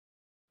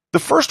The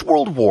First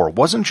World War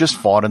wasn't just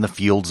fought in the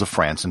fields of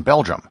France and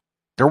Belgium.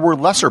 There were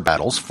lesser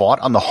battles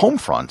fought on the home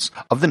fronts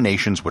of the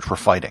nations which were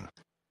fighting.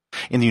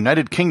 In the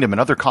United Kingdom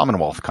and other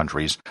Commonwealth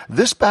countries,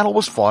 this battle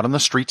was fought on the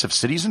streets of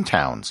cities and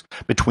towns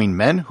between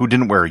men who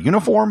didn't wear a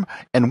uniform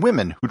and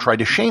women who tried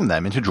to shame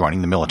them into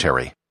joining the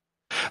military.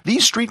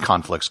 These street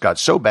conflicts got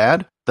so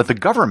bad that the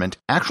government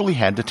actually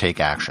had to take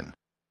action.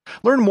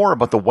 Learn more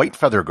about the White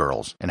Feather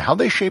Girls and how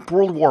they shaped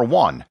World War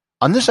I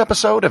on this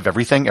episode of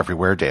Everything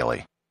Everywhere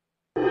Daily.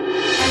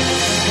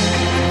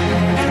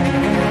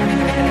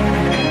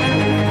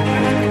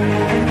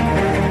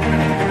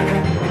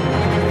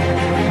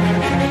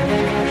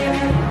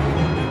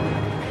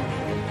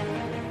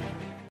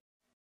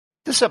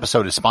 This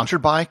episode is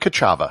sponsored by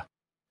Ka'Chava.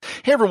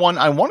 Hey everyone,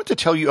 I wanted to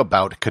tell you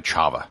about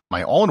Ka'Chava,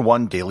 my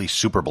all-in-one daily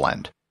super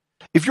blend.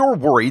 If you're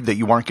worried that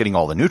you aren't getting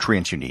all the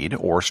nutrients you need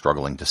or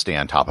struggling to stay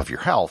on top of your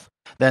health,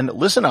 then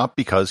listen up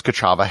because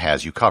Ka'Chava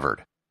has you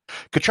covered.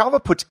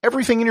 Ka'Chava puts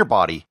everything in your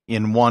body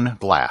in one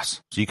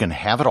glass, so you can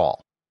have it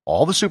all.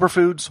 All the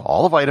superfoods,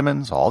 all the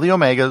vitamins, all the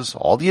omegas,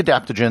 all the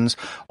adaptogens,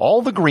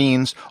 all the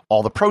greens,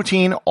 all the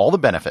protein, all the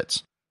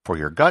benefits. For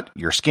your gut,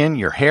 your skin,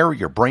 your hair,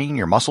 your brain,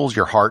 your muscles,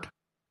 your heart,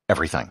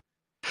 everything.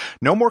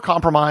 No more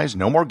compromise,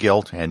 no more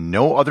guilt, and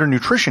no other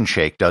nutrition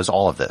shake does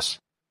all of this.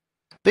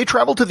 They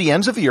traveled to the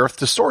ends of the earth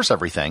to source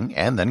everything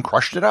and then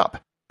crushed it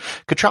up.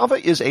 Ka'Chava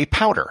is a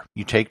powder.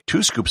 You take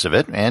 2 scoops of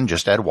it and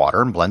just add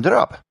water and blend it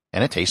up,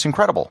 and it tastes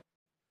incredible.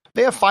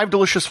 They have 5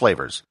 delicious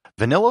flavors: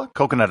 vanilla,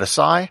 coconut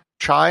acai,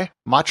 chai,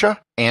 matcha,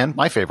 and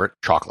my favorite,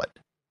 chocolate.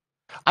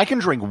 I can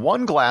drink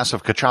 1 glass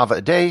of Ka'Chava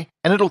a day,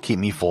 and it'll keep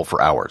me full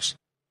for hours.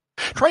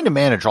 Trying to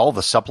manage all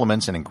the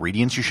supplements and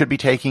ingredients you should be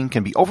taking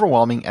can be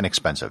overwhelming and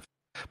expensive.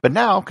 But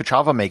now,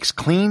 Ka'Chava makes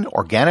clean,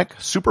 organic,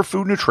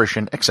 superfood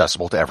nutrition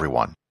accessible to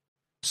everyone.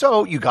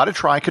 So, you gotta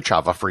try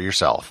Ka'Chava for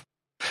yourself.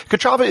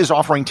 Ka'Chava is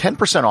offering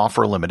 10% off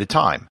for a limited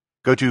time.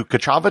 Go to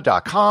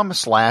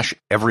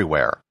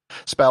kachava.com/everywhere,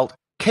 spelled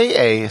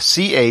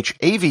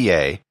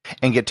Kachava,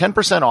 and get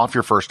 10% off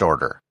your first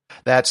order.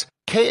 That's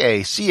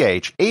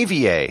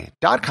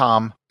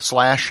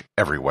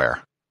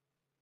kachava.com/everywhere.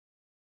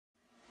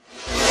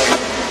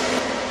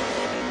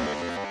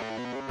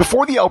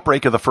 Before the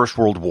outbreak of the First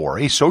World War,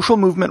 a social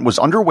movement was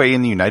underway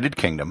in the United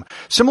Kingdom,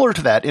 similar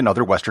to that in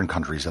other Western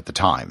countries at the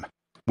time: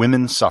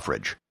 women's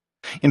suffrage.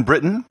 In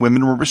Britain,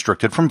 women were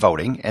restricted from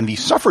voting, and the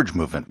suffrage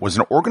movement was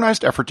an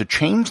organized effort to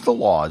change the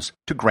laws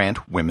to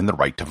grant women the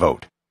right to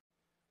vote.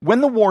 When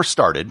the war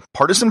started,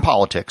 partisan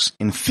politics,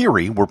 in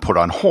theory, were put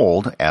on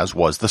hold, as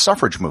was the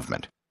suffrage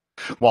movement.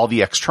 While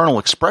the external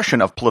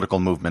expression of political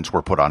movements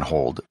were put on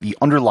hold, the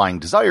underlying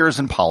desires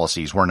and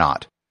policies were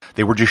not.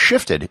 They were just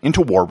shifted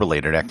into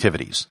war-related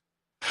activities.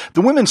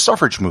 The women's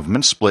suffrage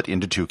movement split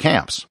into 2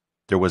 camps.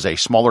 There was a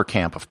smaller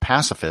camp of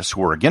pacifists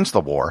who were against the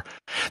war.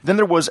 Then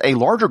there was a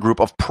larger group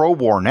of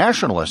pro-war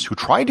nationalists who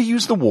tried to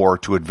use the war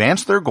to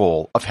advance their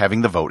goal of having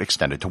the vote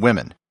extended to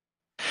women.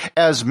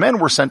 As men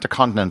were sent to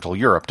continental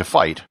Europe to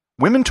fight,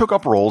 women took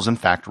up roles in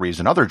factories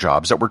and other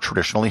jobs that were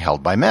traditionally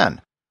held by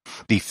men.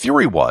 The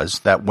theory was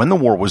that when the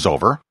war was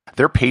over,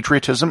 their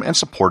patriotism and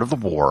support of the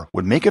war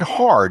would make it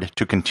hard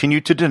to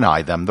continue to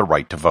deny them the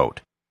right to vote.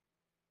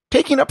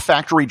 Taking up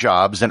factory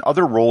jobs and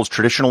other roles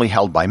traditionally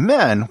held by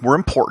men were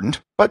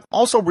important, but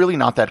also really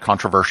not that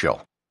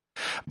controversial.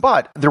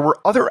 But there were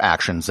other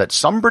actions that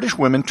some British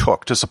women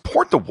took to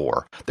support the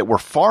war that were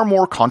far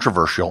more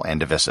controversial and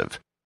divisive.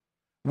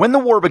 When the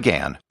war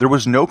began, there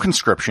was no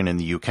conscription in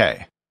the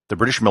UK. The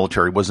British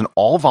military was an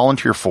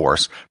all-volunteer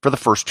force for the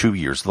first 2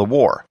 years of the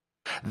war.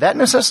 That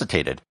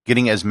necessitated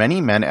getting as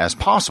many men as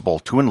possible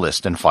to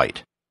enlist and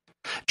fight.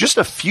 Just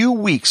a few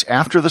weeks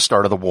after the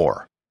start of the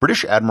war,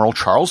 British Admiral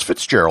Charles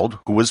Fitzgerald,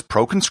 who was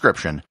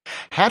pro-conscription,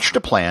 hatched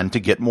a plan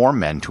to get more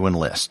men to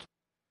enlist.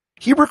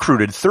 He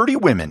recruited 30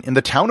 women in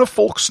the town of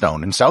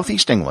Folkestone in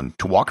southeast England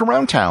to walk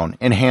around town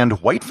and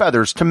hand white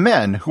feathers to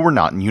men who were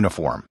not in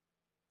uniform.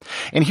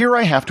 And here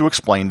I have to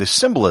explain the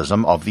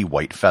symbolism of the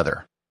white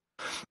feather.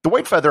 The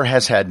white feather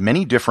has had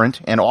many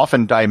different and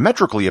often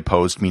diametrically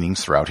opposed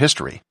meanings throughout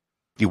history.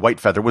 The white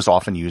feather was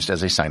often used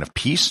as a sign of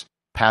peace,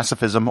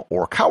 pacifism,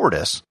 or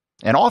cowardice,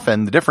 and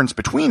often the difference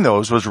between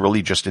those was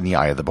really just in the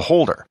eye of the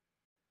beholder.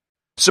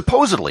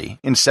 Supposedly,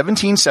 in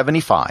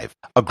 1775,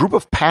 a group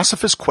of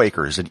pacifist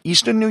Quakers in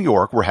eastern New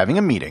York were having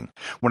a meeting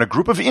when a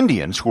group of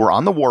Indians who were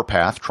on the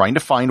warpath trying to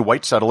find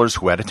white settlers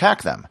who had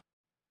attacked them.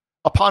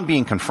 Upon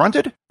being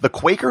confronted, the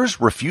Quakers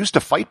refused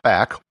to fight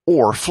back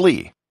or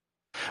flee.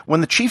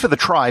 When the chief of the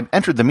tribe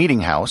entered the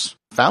meeting house,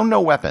 found no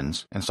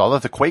weapons, and saw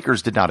that the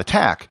Quakers did not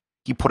attack,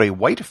 he put a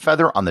white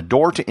feather on the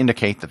door to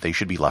indicate that they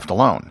should be left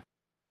alone.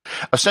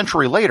 A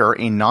century later,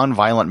 a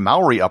non-violent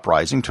Maori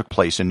uprising took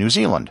place in New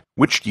Zealand,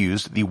 which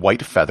used the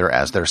white feather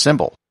as their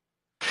symbol.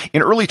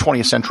 In early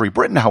 20th century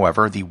Britain,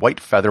 however, the white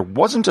feather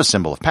wasn't a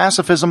symbol of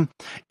pacifism,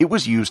 it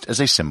was used as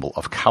a symbol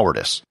of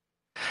cowardice.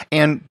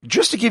 And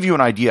just to give you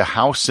an idea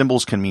how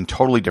symbols can mean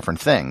totally different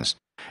things,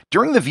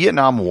 during the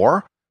Vietnam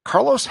War,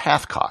 Carlos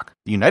Hathcock,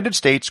 the United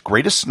States'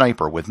 greatest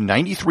sniper with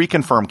 93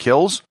 confirmed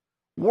kills,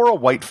 wore a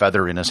white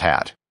feather in his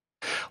hat.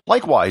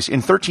 Likewise, in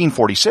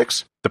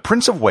 1346, the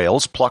Prince of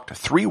Wales plucked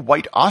 3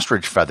 white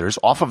ostrich feathers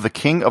off of the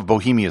King of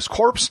Bohemia's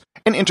corpse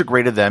and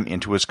integrated them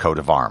into his coat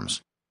of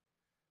arms.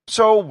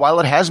 So, while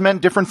it has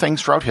meant different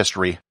things throughout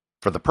history,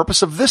 for the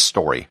purpose of this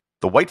story,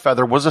 the white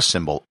feather was a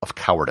symbol of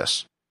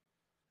cowardice.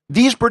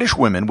 These British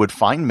women would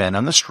find men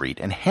on the street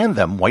and hand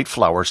them white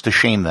flowers to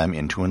shame them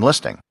into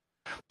enlisting.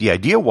 The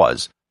idea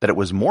was that it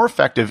was more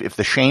effective if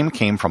the shame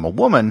came from a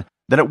woman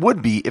than it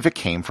would be if it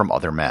came from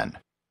other men.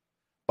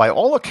 By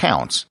all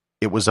accounts,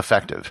 it was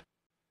effective.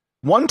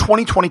 One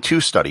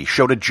 2022 study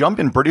showed a jump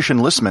in British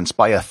enlistments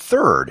by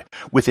 1/3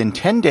 within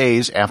 10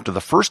 days after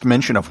the first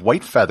mention of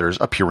white feathers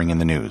appearing in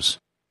the news.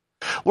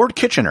 Lord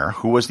Kitchener,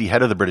 who was the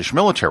head of the British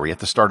military at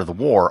the start of the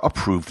war,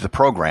 approved the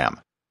program.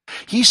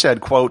 He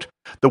said, quote,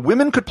 "The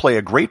women could play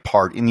a great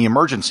part in the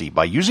emergency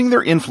by using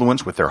their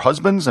influence with their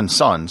husbands and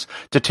sons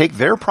to take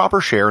their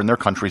proper share in their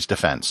country's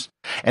defense.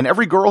 And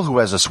every girl who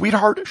has a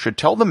sweetheart should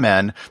tell the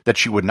men that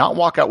she would not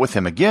walk out with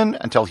him again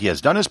until he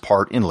has done his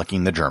part in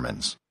licking the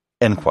Germans."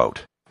 End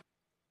quote.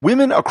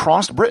 Women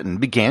across Britain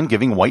began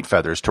giving white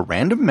feathers to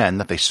random men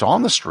that they saw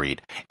on the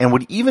street and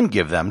would even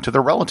give them to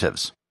their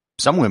relatives.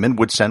 Some women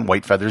would send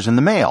white feathers in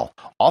the mail,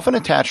 often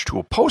attached to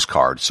a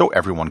postcard so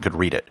everyone could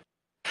read it.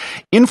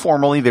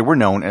 Informally, they were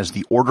known as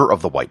the Order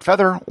of the White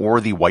Feather or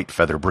the White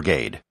Feather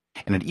Brigade,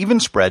 and it even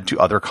spread to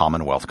other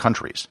Commonwealth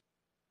countries.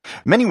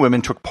 Many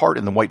women took part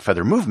in the white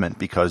feather movement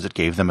because it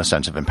gave them a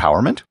sense of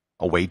empowerment,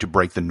 a way to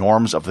break the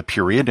norms of the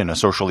period in a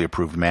socially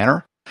approved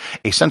manner,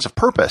 a sense of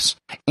purpose,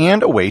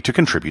 and a way to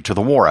contribute to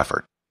the war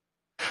effort.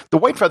 The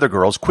White Feather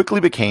Girls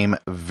quickly became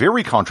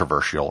very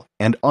controversial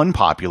and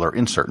unpopular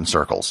in certain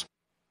circles.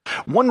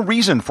 One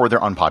reason for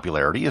their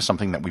unpopularity is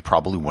something that we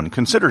probably wouldn't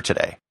consider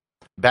today.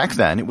 Back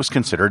then, it was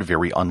considered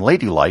very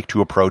unladylike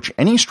to approach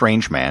any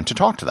strange man to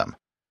talk to them.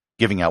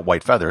 Giving out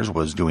white feathers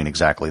was doing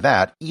exactly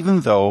that,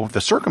 even though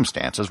the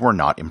circumstances were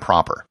not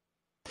improper.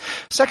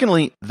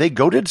 Secondly, they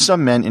goaded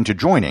some men into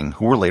joining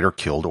who were later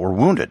killed or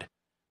wounded.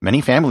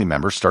 Many family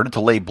members started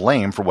to lay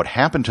blame for what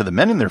happened to the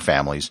men in their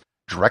families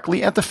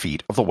directly at the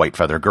feet of the White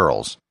Feather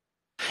Girls.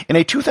 In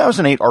a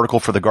 2008 article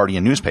for The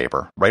Guardian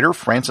newspaper, writer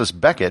Francis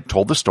Beckett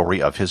told the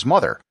story of his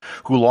mother,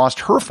 who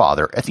lost her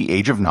father at the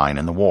age of 9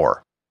 in the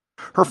war.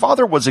 Her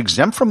father was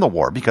exempt from the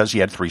war because he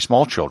had 3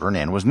 small children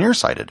and was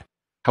nearsighted.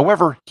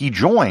 However, he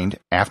joined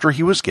after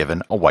he was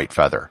given a white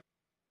feather.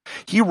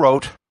 He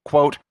wrote,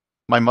 quote,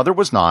 "My mother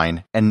was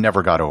 9 and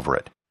never got over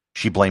it.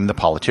 She blamed the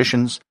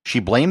politicians, she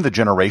blamed the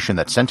generation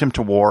that sent him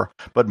to war,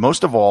 but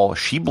most of all,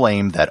 she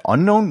blamed that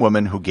unknown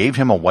woman who gave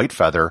him a white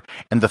feather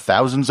and the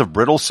thousands of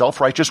brittle,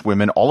 self-righteous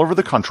women all over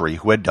the country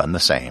who had done the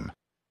same."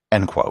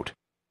 End quote.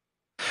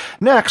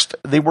 Next,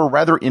 they were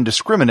rather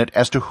indiscriminate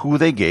as to who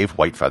they gave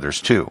white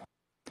feathers to.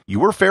 You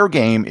were fair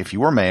game if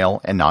you were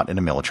male and not in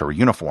a military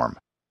uniform.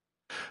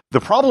 The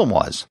problem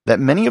was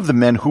that many of the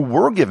men who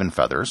were given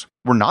feathers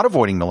were not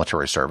avoiding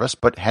military service,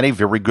 but had a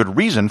very good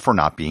reason for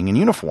not being in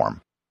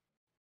uniform.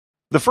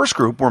 The first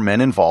group were men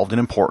involved in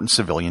important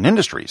civilian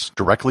industries,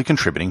 directly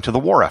contributing to the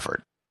war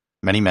effort.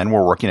 Many men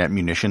were working at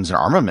munitions and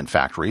armament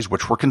factories,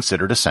 which were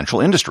considered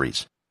essential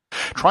industries.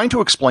 Trying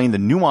to explain the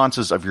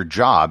nuances of your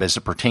job as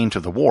it pertained to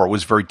the war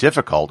was very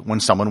difficult when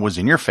someone was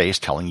in your face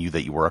telling you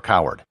that you were a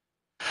coward.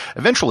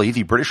 Eventually,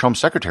 the British Home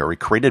Secretary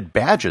created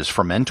badges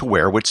for men to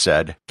wear which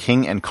said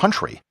King and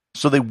Country,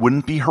 so they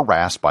wouldn't be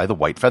harassed by the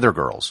White Feather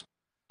Girls.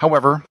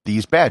 However,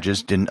 these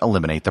badges didn't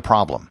eliminate the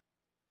problem.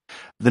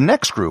 The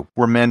next group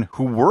were men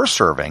who were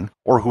serving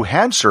or who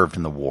had served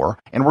in the war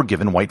and were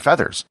given white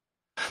feathers.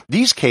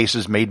 These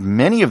cases made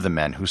many of the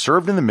men who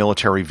served in the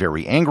military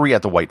very angry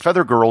at the White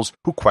Feather Girls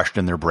who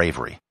questioned their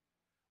bravery.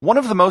 One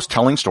of the most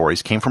telling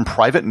stories came from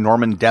Private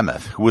Norman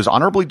Demeth, who was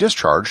honorably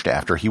discharged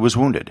after he was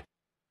wounded.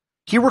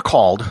 He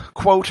recalled,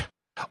 quote,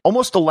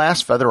 "Almost the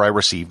last feather I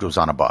received was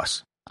on a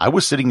bus. I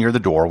was sitting near the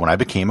door when I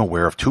became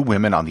aware of 2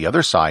 women on the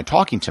other side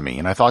talking to me,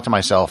 and I thought to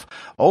myself,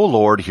 'Oh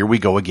Lord, here we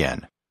go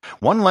again.'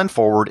 One leant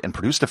forward and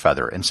produced a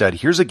feather and said,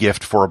 'Here's a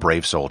gift for a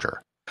brave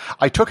soldier.'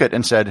 I took it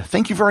and said,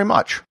 'Thank you very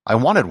much. I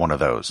wanted one of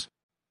those.'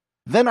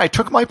 Then I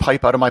took my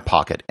pipe out of my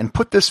pocket and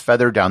put this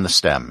feather down the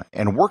stem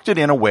and worked it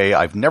in a way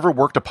I've never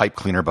worked a pipe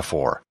cleaner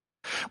before.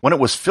 When it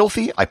was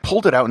filthy, I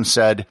pulled it out and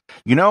said,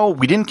 'You know,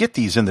 we didn't get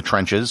these in the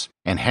trenches,'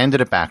 and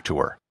handed it back to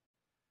her.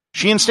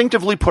 She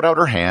instinctively put out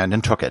her hand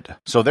and took it.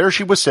 So there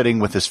she was sitting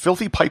with this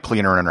filthy pipe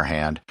cleaner in her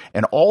hand,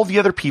 and all the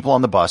other people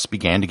on the bus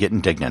began to get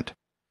indignant.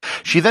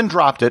 She then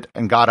dropped it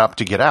and got up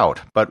to get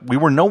out, but we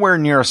were nowhere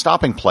near a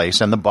stopping place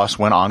and the bus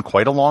went on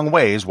quite a long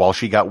ways while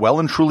she got well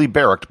and truly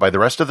barracked by the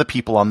rest of the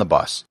people on the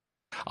bus.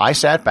 I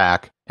sat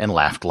back and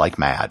laughed like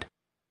mad."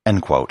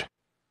 End quote.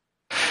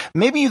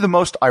 Maybe the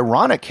most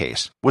ironic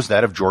case was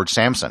that of George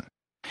Thomsen.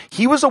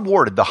 He was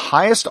awarded the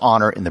highest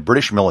honor in the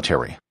British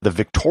military, the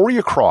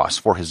Victoria Cross,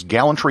 for his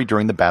gallantry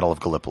during the Battle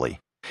of Gallipoli.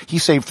 He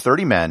saved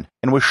 30 men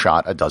and was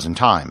shot a dozen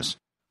times.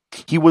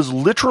 He was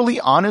literally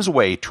on his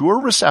way to a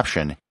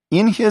reception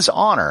in his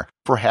honor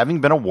for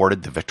having been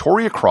awarded the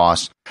Victoria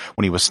Cross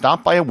when he was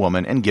stopped by a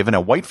woman and given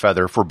a white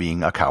feather for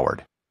being a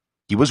coward.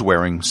 He was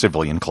wearing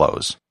civilian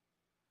clothes.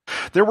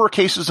 There were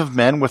cases of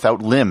men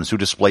without limbs who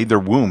displayed their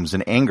wombs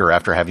in anger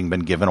after having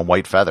been given a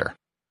white feather.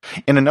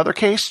 In another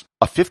case,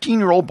 a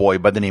 15-year-old boy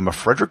by the name of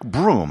Frederick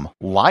Broom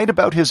lied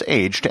about his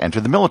age to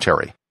enter the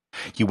military.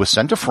 He was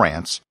sent to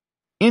France,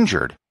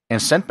 injured,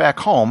 and sent back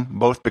home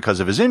both because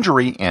of his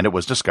injury and it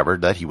was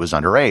discovered that he was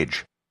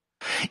underage.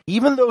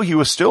 Even though he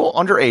was still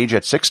underage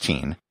at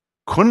 16,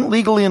 couldn't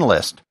legally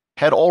enlist,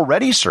 had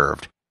already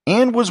served,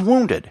 and was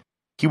wounded,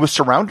 he was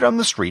surrounded on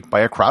the street by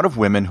a crowd of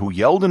women who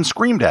yelled and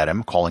screamed at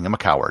him, calling him a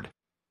coward.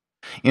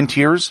 In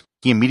tears,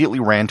 he immediately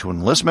ran to an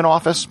enlistment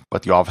office,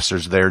 but the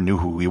officers there knew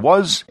who he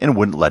was and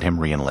wouldn't let him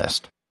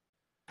re-enlist.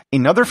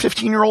 Another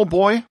 15-year-old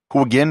boy,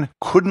 who again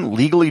couldn't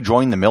legally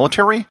join the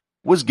military,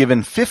 was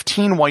given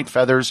 15 white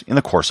feathers in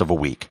the course of a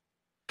week.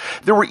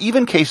 There were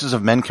even cases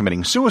of men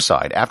committing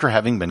suicide after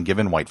having been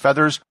given white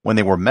feathers when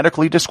they were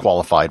medically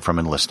disqualified from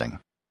enlisting.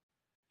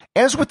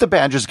 As with the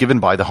badges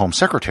given by the Home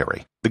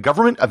Secretary, the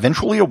government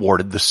eventually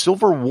awarded the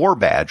Silver War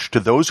Badge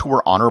to those who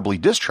were honorably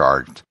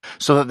discharged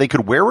so that they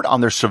could wear it on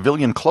their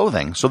civilian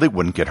clothing so they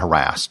wouldn't get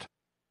harassed.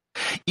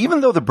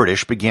 Even though the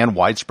British began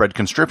widespread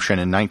conscription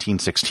in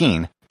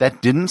 1916,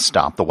 that didn't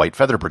stop the White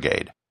Feather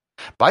Brigade.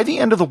 By the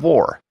end of the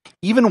war,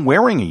 even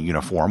wearing a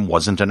uniform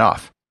wasn't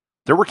enough.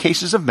 There were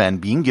cases of men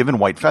being given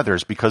white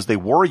feathers because they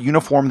wore a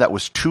uniform that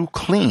was too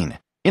clean,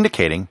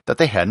 indicating that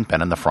they hadn't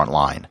been in the front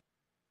line.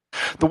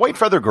 The White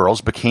Feather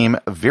Girls became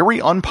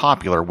very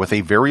unpopular with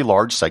a very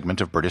large segment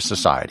of British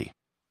society.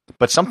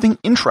 But something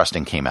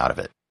interesting came out of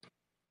it.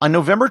 On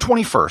November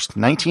 21st,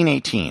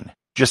 1918,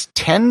 just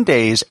 10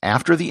 days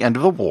after the end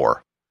of the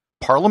war,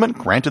 Parliament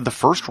granted the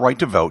first right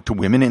to vote to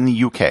women in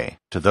the UK,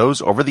 to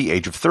those over the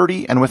age of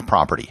 30 and with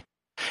property.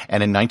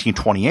 And in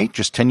 1928,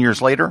 just 10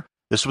 years later,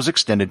 this was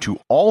extended to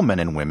all men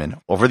and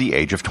women over the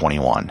age of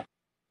 21.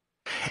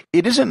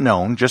 It isn't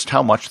known just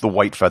how much the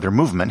White Feather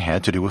movement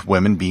had to do with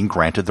women being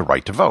granted the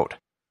right to vote,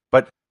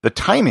 but the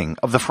timing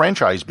of the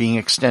franchise being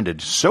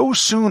extended so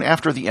soon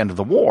after the end of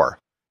the war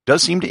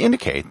does seem to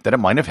indicate that it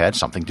might have had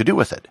something to do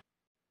with it.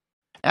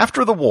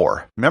 After the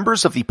war,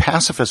 members of the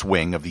pacifist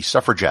wing of the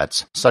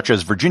suffragettes, such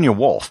as Virginia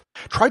Woolf,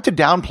 tried to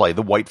downplay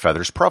the white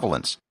feather's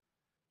prevalence.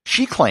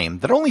 She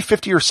claimed that only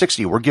 50 or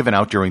 60 were given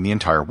out during the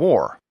entire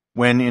war,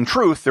 when in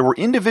truth there were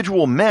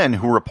individual men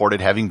who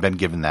reported having been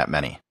given that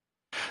many.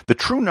 The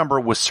true number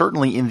was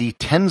certainly in the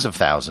tens of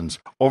thousands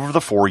over the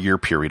 4-year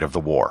period of the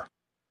war.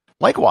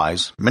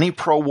 Likewise, many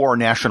pro-war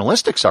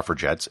nationalistic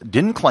suffragettes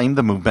didn't claim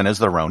the movement as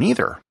their own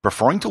either,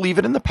 preferring to leave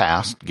it in the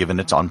past given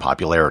its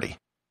unpopularity.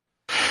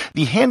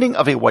 The handing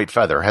of a white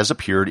feather has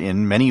appeared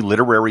in many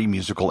literary,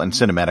 musical, and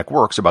cinematic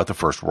works about the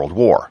First World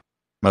War.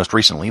 Most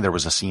recently, there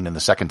was a scene in the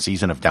second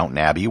season of Downton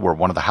Abbey where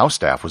one of the house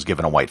staff was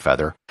given a white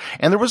feather,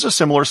 and there was a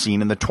similar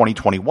scene in the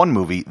 2021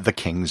 movie The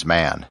King's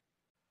Man.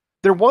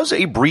 There was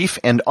a brief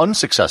and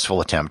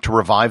unsuccessful attempt to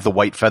revive the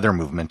white feather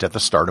movement at the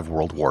start of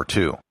World War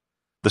II.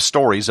 The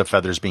stories of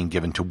feathers being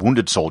given to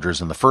wounded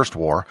soldiers in the First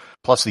War,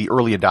 plus the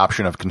early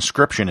adoption of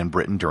conscription in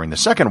Britain during the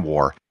Second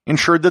War,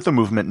 ensured that the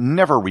movement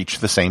never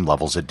reached the same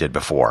levels it did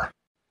before.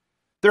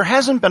 There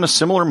hasn't been a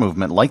similar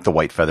movement like the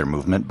white feather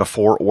movement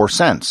before or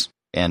since,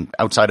 and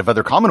outside of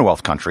other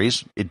Commonwealth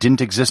countries, it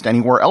didn't exist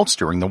anywhere else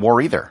during the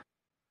war either.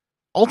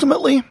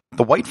 Ultimately,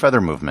 the white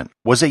feather movement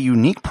was a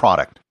unique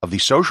product of the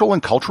social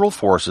and cultural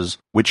forces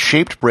which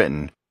shaped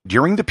Britain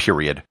during the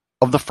period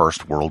of the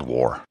First World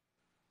War.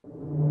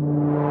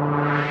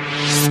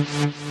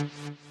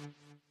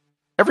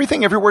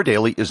 Everything Everywhere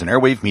Daily is an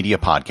Airwave Media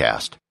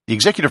podcast. The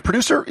executive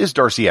producer is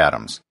Darcy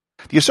Adams.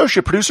 The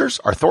associate producers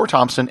are Thor,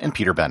 Thomsen, and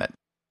Peter Bennett.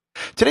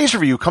 Today's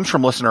review comes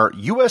from listener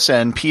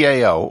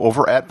USNPAO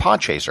over at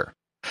Podchaser.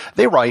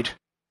 They write,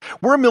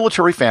 "We're a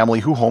military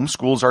family who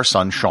homeschools our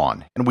son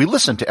Sean, and we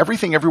listen to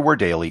Everything Everywhere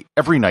Daily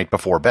every night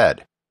before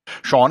bed.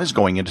 Sean is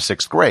going into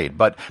 6th grade,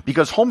 but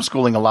because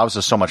homeschooling allows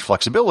us so much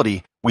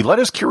flexibility, we let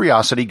his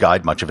curiosity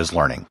guide much of his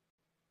learning.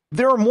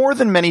 There are more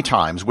than many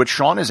times which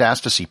Sean is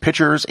asked to see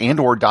pictures and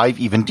or dive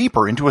even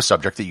deeper into a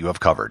subject that you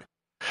have covered.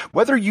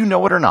 Whether you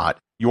know it or not,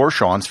 you're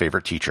Sean's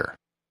favorite teacher.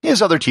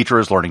 His other teacher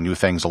is learning new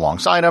things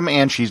alongside him,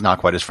 and she's not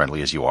quite as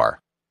friendly as you are.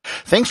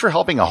 Thanks for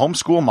helping a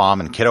homeschool mom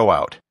and kiddo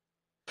out."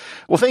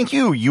 Well, thank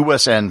you,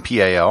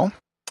 USNPAO.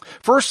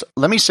 First,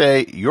 let me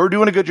say you're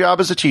doing a good job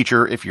as a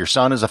teacher if your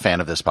son is a fan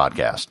of this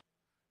podcast.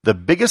 The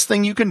biggest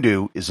thing you can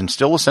do is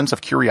instill a sense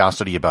of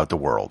curiosity about the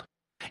world.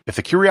 If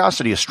the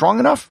curiosity is strong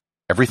enough,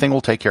 everything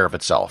will take care of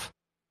itself.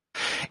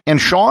 And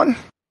Sean,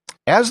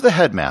 as the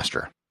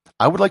headmaster,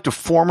 I would like to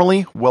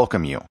formally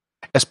welcome you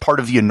as part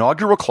of the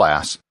inaugural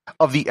class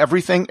of the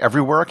Everything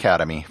Everywhere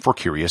Academy for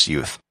Curious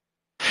Youth.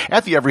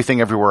 At the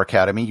Everything Everywhere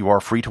Academy, you are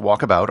free to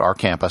walk about our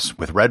campus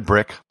with red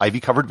brick,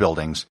 ivy-covered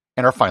buildings,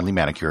 and our finely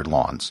manicured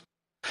lawns.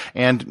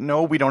 And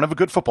no, we don't have a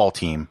good football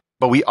team,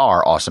 but we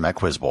are awesome at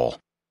Quiz Bowl.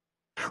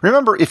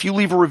 Remember, if you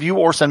leave a review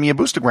or send me a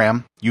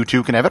Boostagram, you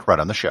too can have it read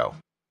on the show.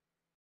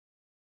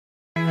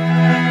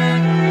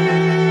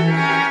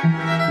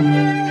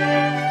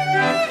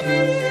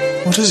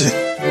 What is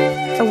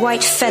it? A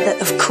white feather,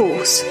 of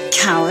course,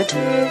 coward.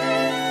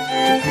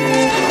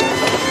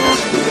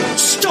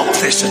 Stop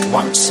this at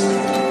once.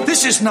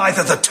 This is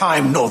neither the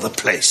time nor the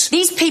place.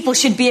 These people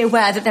should be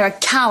aware that there are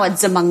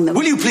cowards among them.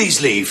 Will you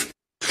please leave?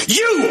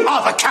 You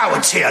are the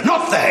cowards here,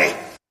 not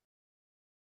they.